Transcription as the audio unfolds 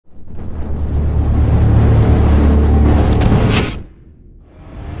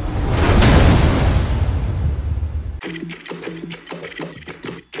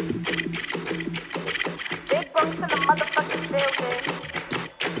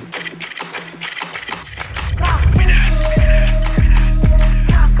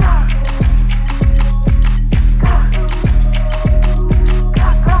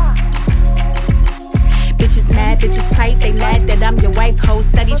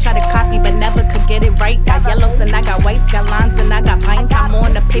lights. Got lines and I got pints. I'm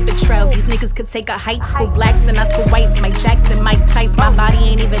on the paper trail. These niggas could take a hike. School blacks and I school whites. Mike Jackson, Mike Tice. My body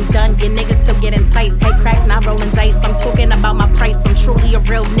ain't even done. Your niggas still getting tight. Head crack, not rolling dice. I'm talking about my price. I'm truly a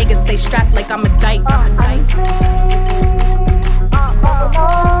real nigga. Stay strapped like I'm a dyke.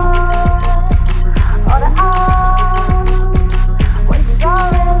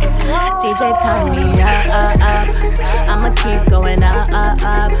 DJ turn me up. I'ma keep going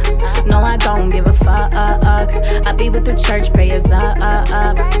up. No, I don't give a fuck. I be with the church prayers up.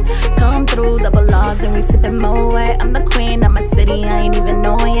 Come through double laws and we sippin' Moet. I'm the queen of my city, I ain't even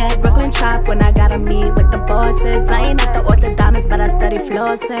know yet. Brooklyn chop when I gotta meet with the bosses. I ain't at the orthodontist, but I study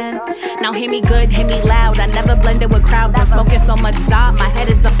flossing. Now hear me good, hear me loud. I never blended with crowds. I'm smoking so much Zob, my head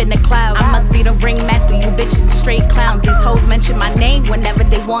is up in the clouds. I must be the ringmaster, you bitches straight clowns. These hoes mention my name whenever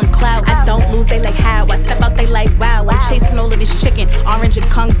they want clout. I don't lose, they like how. I step out, they like wow. I'm chasing all of this chicken, orange and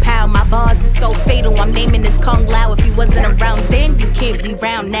kung pao. My bars is so fatal, I'm naming this Kung Lao. If you wasn't around then, you can't be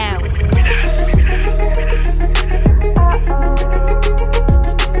round now.